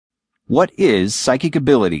What is psychic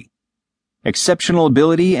ability? Exceptional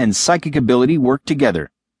ability and psychic ability work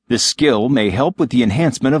together. This skill may help with the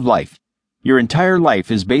enhancement of life. Your entire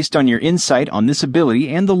life is based on your insight on this ability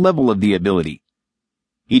and the level of the ability.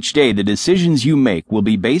 Each day, the decisions you make will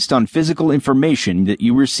be based on physical information that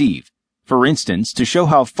you receive. For instance, to show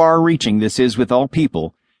how far-reaching this is with all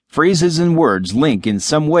people, phrases and words link in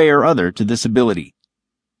some way or other to this ability.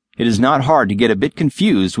 It is not hard to get a bit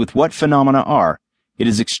confused with what phenomena are. It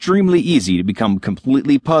is extremely easy to become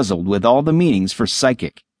completely puzzled with all the meanings for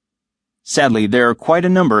psychic. Sadly, there are quite a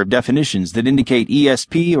number of definitions that indicate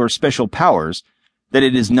ESP or special powers, that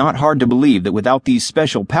it is not hard to believe that without these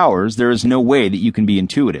special powers there is no way that you can be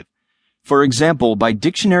intuitive. For example, by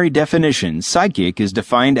dictionary definition, psychic is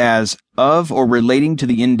defined as of or relating to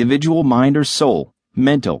the individual mind or soul,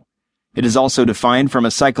 mental. It is also defined from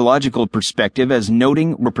a psychological perspective as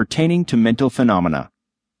noting or pertaining to mental phenomena.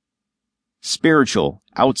 Spiritual,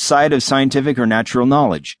 outside of scientific or natural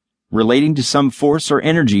knowledge, relating to some force or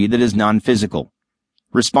energy that is non-physical.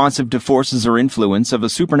 Responsive to forces or influence of a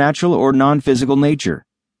supernatural or non-physical nature.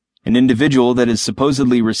 An individual that is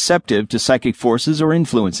supposedly receptive to psychic forces or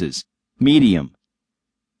influences. Medium.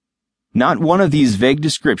 Not one of these vague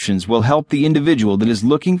descriptions will help the individual that is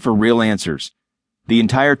looking for real answers. The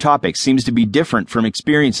entire topic seems to be different from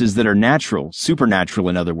experiences that are natural, supernatural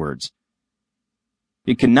in other words.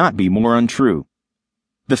 It cannot be more untrue.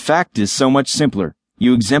 The fact is so much simpler.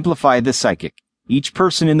 You exemplify the psychic. Each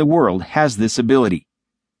person in the world has this ability.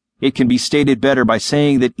 It can be stated better by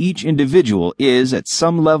saying that each individual is, at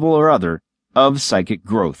some level or other, of psychic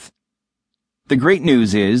growth. The great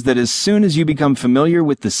news is that as soon as you become familiar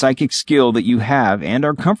with the psychic skill that you have and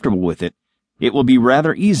are comfortable with it, it will be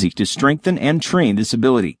rather easy to strengthen and train this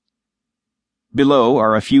ability. Below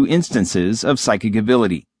are a few instances of psychic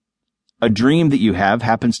ability. A dream that you have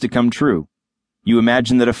happens to come true. You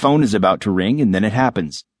imagine that a phone is about to ring, and then it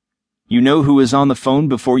happens. You know who is on the phone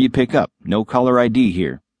before you pick up. No caller ID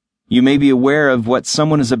here. You may be aware of what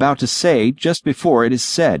someone is about to say just before it is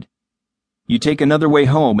said. You take another way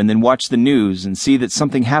home and then watch the news and see that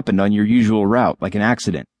something happened on your usual route, like an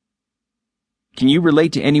accident. Can you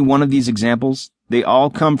relate to any one of these examples? They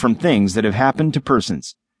all come from things that have happened to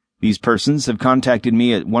persons. These persons have contacted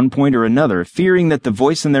me at one point or another, fearing that the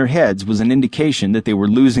voice in their heads was an indication that they were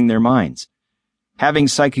losing their minds. Having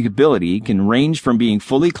psychic ability can range from being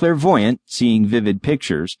fully clairvoyant, seeing vivid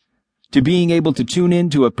pictures, to being able to tune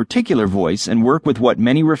in to a particular voice and work with what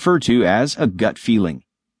many refer to as a gut feeling.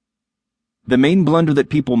 The main blunder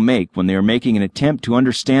that people make when they are making an attempt to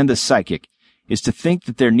understand the psychic is to think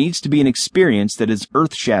that there needs to be an experience that is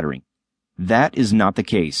earth-shattering. That is not the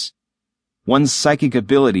case. One's psychic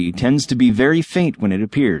ability tends to be very faint when it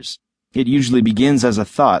appears. It usually begins as a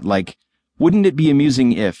thought like, wouldn't it be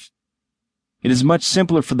amusing if? It is much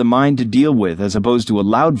simpler for the mind to deal with as opposed to a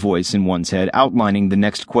loud voice in one's head outlining the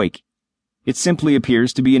next quake. It simply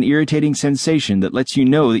appears to be an irritating sensation that lets you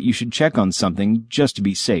know that you should check on something just to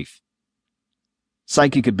be safe.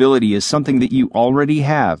 Psychic ability is something that you already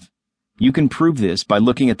have. You can prove this by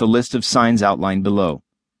looking at the list of signs outlined below.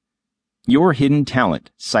 Your hidden talent,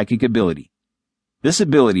 psychic ability. This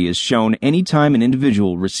ability is shown any time an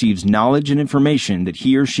individual receives knowledge and information that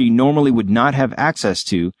he or she normally would not have access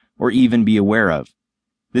to or even be aware of.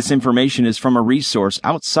 This information is from a resource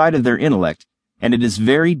outside of their intellect, and it is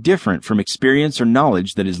very different from experience or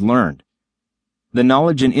knowledge that is learned. The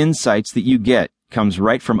knowledge and insights that you get comes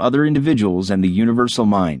right from other individuals and the universal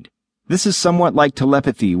mind. This is somewhat like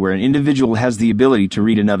telepathy, where an individual has the ability to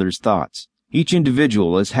read another's thoughts. Each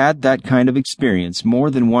individual has had that kind of experience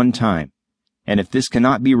more than one time. And if this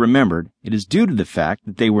cannot be remembered, it is due to the fact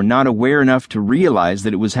that they were not aware enough to realize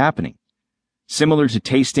that it was happening. Similar to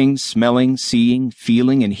tasting, smelling, seeing,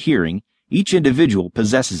 feeling, and hearing, each individual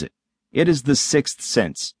possesses it. It is the sixth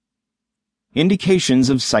sense. Indications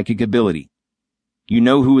of psychic ability. You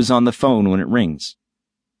know who is on the phone when it rings.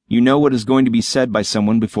 You know what is going to be said by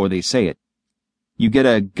someone before they say it. You get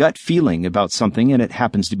a gut feeling about something and it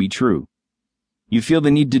happens to be true. You feel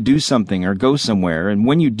the need to do something or go somewhere, and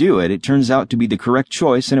when you do it, it turns out to be the correct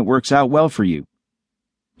choice and it works out well for you.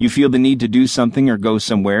 You feel the need to do something or go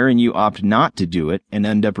somewhere, and you opt not to do it and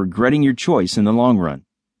end up regretting your choice in the long run.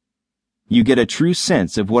 You get a true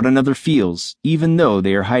sense of what another feels, even though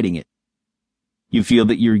they are hiding it. You feel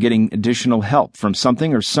that you're getting additional help from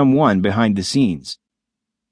something or someone behind the scenes.